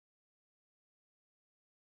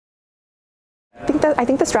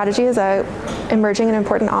think the strategy is a emerging and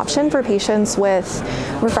important option for patients with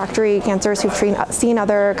refractory cancers who've seen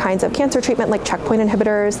other kinds of cancer treatment like checkpoint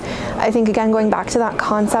inhibitors. I think, again, going back to that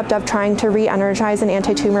concept of trying to re-energize an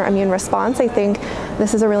anti-tumor immune response, I think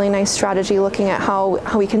this is a really nice strategy looking at how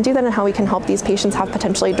we can do that and how we can help these patients have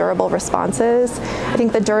potentially durable responses. I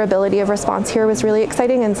think the durability of response here was really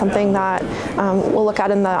exciting and something that we'll look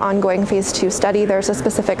at in the ongoing phase 2 study. There's a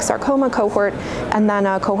specific sarcoma cohort and then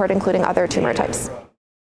a cohort including other tumor types.